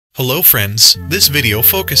Hello friends, this video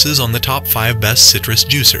focuses on the top 5 best citrus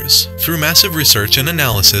juicers. Through massive research and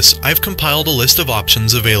analysis, I've compiled a list of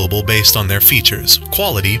options available based on their features,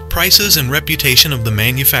 quality, prices, and reputation of the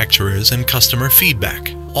manufacturers and customer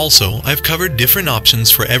feedback. Also, I've covered different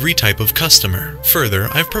options for every type of customer. Further,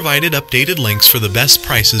 I've provided updated links for the best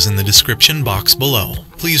prices in the description box below.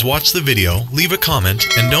 Please watch the video, leave a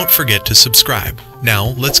comment, and don't forget to subscribe.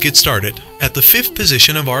 Now, let's get started. At the 5th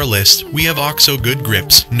position of our list, we have Oxo Good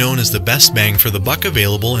Grips, known as the best bang for the buck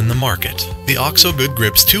available in the market. The Oxo Good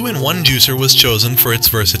Grips 2-in-1 juicer was chosen for its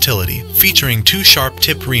versatility, featuring 2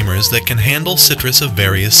 sharp-tip reamers that can handle citrus of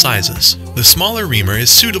various sizes. The smaller reamer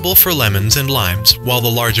is suitable for lemons and limes, while the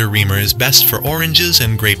larger reamer is best for oranges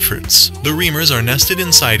and grapefruits. The reamers are nested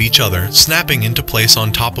inside each other, snapping into place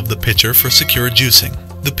on top of the pitcher for secure juicing.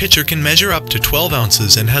 The pitcher can measure up to 12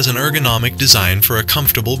 ounces and has an ergonomic design for a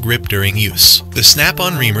comfortable grip during use. The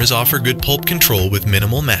snap-on reamers offer good pulp control with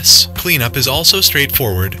minimal mess. Cleanup is also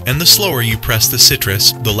straightforward, and the slower you press the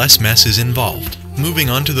citrus, the less mess is involved. Moving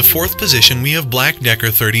on to the 4th position, we have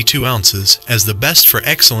Black+Decker 32 ounces as the best for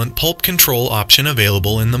excellent pulp control option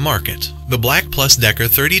available in the market. The Black+Decker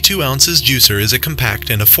 32 ounces juicer is a compact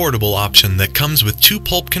and affordable option that comes with 2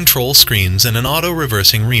 pulp control screens and an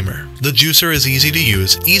auto-reversing reamer. The juicer is easy to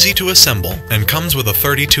use, easy to assemble, and comes with a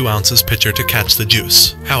 32 ounces pitcher to catch the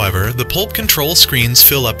juice. However, the pulp control screens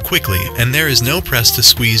fill up quickly, and there is no press to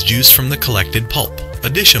squeeze juice from the collected pulp.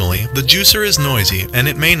 Additionally, the juicer is noisy, and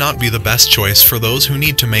it may not be the best choice for those who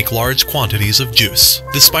need to make large quantities of juice.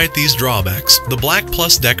 Despite these drawbacks, the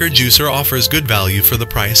Black+Decker juicer offers good value for the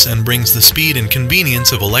price and brings the speed and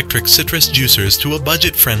convenience of electric citrus juicers to a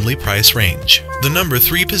budget-friendly price range. The number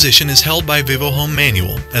 3 position is held by Vivohome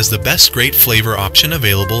Manual as the best great flavor option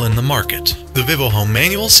available in the market. The Vivohome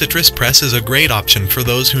Manual Citrus Press is a great option for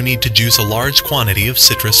those who need to juice a large quantity of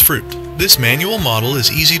citrus fruit. This manual model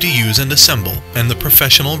is easy to use and assemble, and the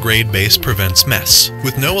professional-grade base prevents mess.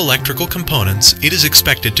 With no electrical components, it is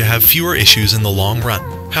expected to have fewer issues in the long run.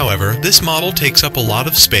 However, this model takes up a lot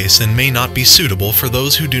of space and may not be suitable for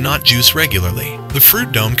those who do not juice regularly. The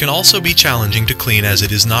fruit dome can also be challenging to clean as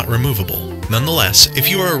it is not removable. Nonetheless, if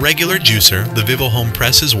you are a regular juicer, the Vivohome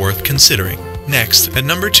Press is worth considering. Next, at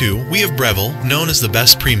number 2, we have Breville, known as the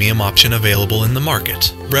best premium option available in the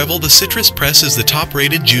market. Breville the Citrus Press is the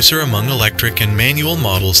top-rated juicer among electric and manual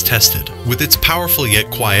models tested, with its powerful yet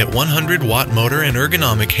quiet 100-watt motor and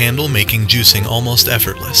ergonomic handle making juicing almost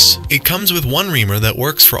effortless. It comes with one reamer that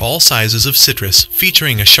works for all sizes of citrus,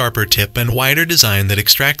 featuring a sharper tip and wider design that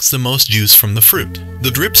extracts the most juice from the fruit.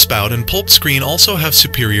 The drip spout and pulp screen also have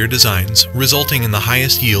superior designs, resulting in the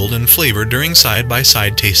highest yield and flavor during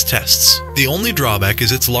side-by-side taste tests. The only drawback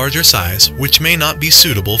is its larger size, which may not be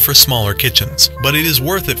suitable for smaller kitchens, but it is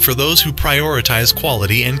worth it for those who prioritize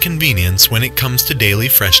quality and convenience when it comes to daily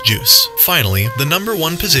fresh juice. Finally, the number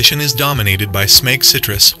 1 position is dominated by Smeg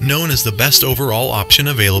Citrus, known as the best overall option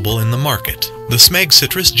available in the market. The Smeg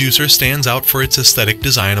Citrus juicer stands out for its aesthetic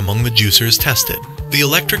design among the juicers tested. The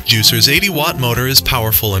electric juicer's 80-watt motor is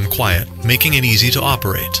powerful and quiet, making it easy to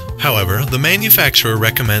operate. However, the manufacturer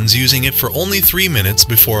recommends using it for only 3 minutes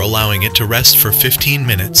before allowing it to rest for 15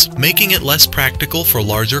 minutes, making it less practical for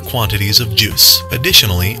larger quantities of juice.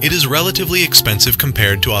 Additionally, it is relatively expensive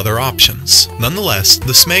compared to other options. Nonetheless,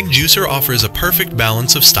 the Smeg juicer offers a perfect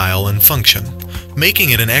balance of style and function,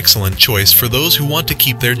 making it an excellent choice for those who want to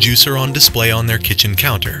keep their juicer on display on their kitchen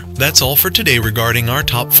counter. That's all for today regarding our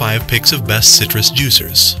top 5 picks of best citrus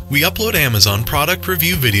juicers. We upload Amazon product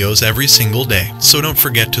review videos every single day, so don't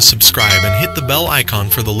forget to subscribe and hit the bell icon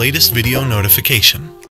for the latest video notification.